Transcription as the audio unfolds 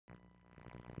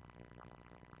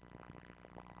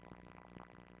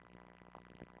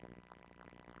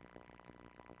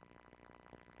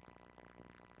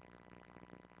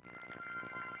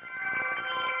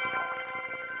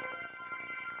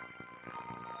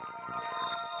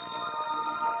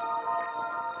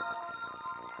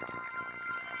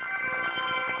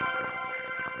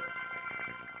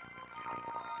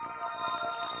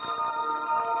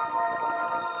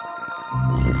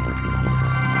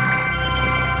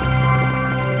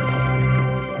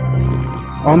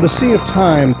On the Sea of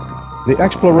Time, the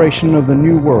exploration of the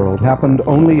New World happened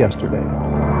only yesterday.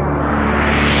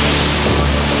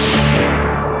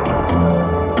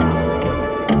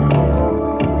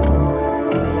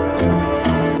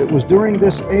 It was during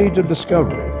this age of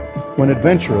discovery when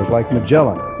adventurers like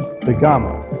Magellan, da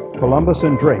Gama, Columbus,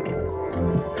 and Drake,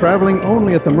 traveling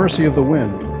only at the mercy of the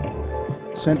wind,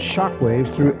 sent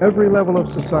shockwaves through every level of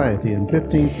society in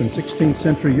 15th and 16th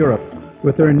century Europe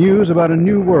with their news about a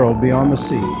new world beyond the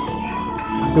sea.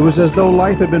 It was as though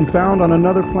life had been found on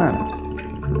another planet.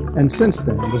 And since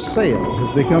then, the sail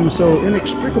has become so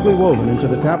inextricably woven into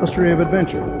the tapestry of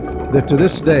adventure that to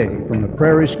this day, from the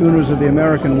prairie schooners of the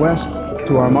American West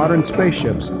to our modern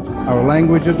spaceships, our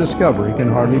language of discovery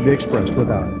can hardly be expressed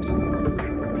without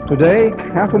it. Today,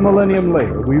 half a millennium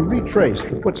later, we retrace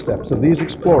the footsteps of these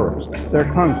explorers, their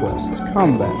conquests,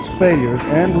 combats, failures,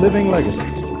 and living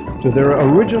legacies to their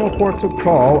original ports of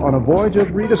call on a voyage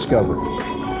of rediscovery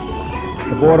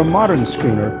aboard a modern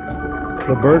schooner,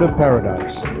 the Bird of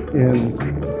Paradise, in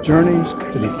Journeys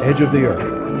to the Edge of the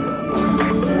Earth.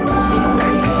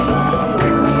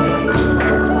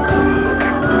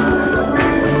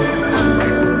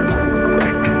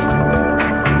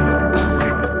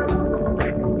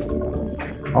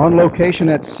 On location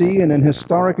at sea and in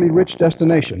historically rich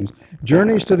destinations,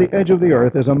 Journeys to the Edge of the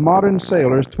Earth is a modern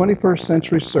sailor's 21st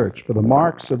century search for the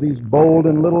marks of these bold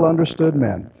and little understood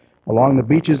men along the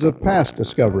beaches of past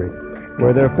discovery,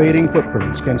 where their fading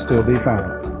footprints can still be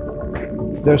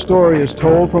found. Their story is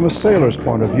told from a sailor's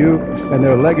point of view, and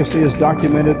their legacy is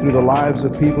documented through the lives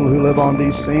of people who live on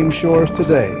these same shores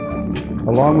today,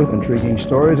 along with intriguing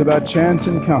stories about chance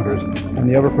encounters and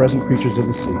the ever-present creatures of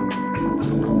the sea.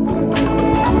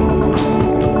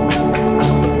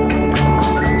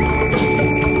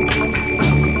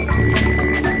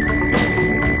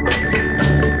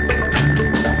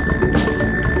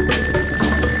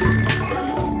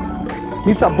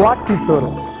 It's a black sea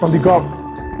turtle from the Gulf.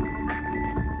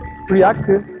 It's pretty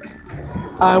active,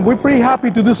 and we're pretty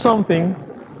happy to do something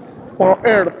for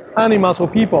Earth, animals, or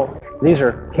people. These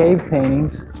are cave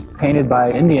paintings painted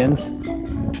by Indians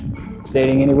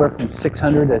dating anywhere from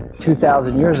 600 to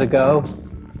 2,000 years ago.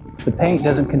 The paint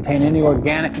doesn't contain any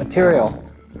organic material.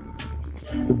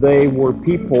 They were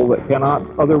people that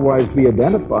cannot otherwise be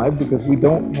identified because we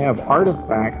don't have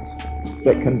artifacts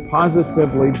that can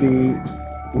positively be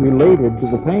related to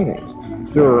the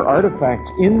paintings. There are artifacts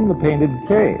in the painted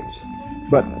caves,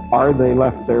 but are they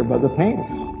left there by the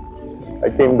paintings? I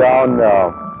came down,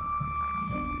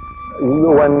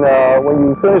 when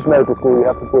you finish medical school, you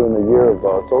have to put in a year of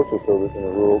social service in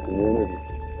a rural community.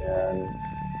 And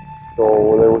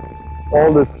so there was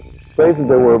all these places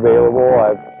that were available.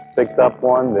 I picked up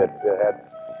one that had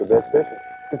the best fishing.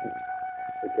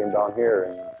 I came down here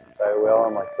and decided, well,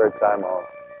 in my spare time, I'll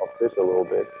fish a little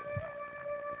bit.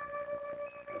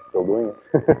 Still doing it.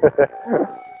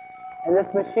 And this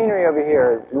machinery over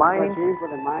here is mining? Machine for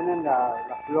the mining, the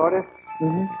flores,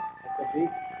 the big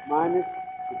miners,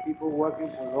 the people working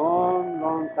for a long,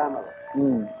 long time ago,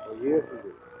 for years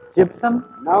ago. Gypsum?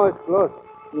 Now it's closed.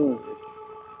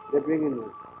 They're bringing the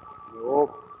old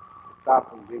stuff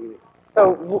and bringing it.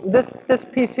 So this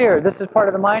piece here, this is part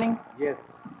of the mining? Yes.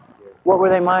 What were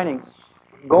they mining?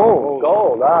 Gold.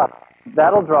 Gold,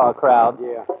 that'll draw a crowd.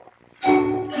 Yeah.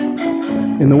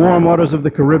 In the warm waters of the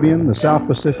Caribbean, the South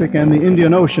Pacific, and the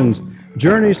Indian Oceans,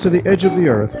 Journeys to the Edge of the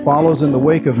Earth follows in the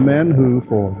wake of men who,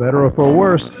 for better or for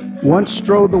worse, once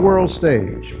strode the world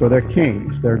stage for their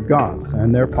kings, their gods,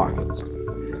 and their pockets.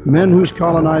 Men whose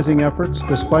colonizing efforts,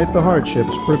 despite the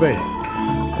hardships, prevailed,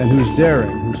 and whose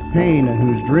daring, whose pain, and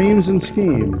whose dreams and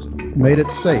schemes made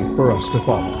it safe for us to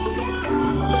follow.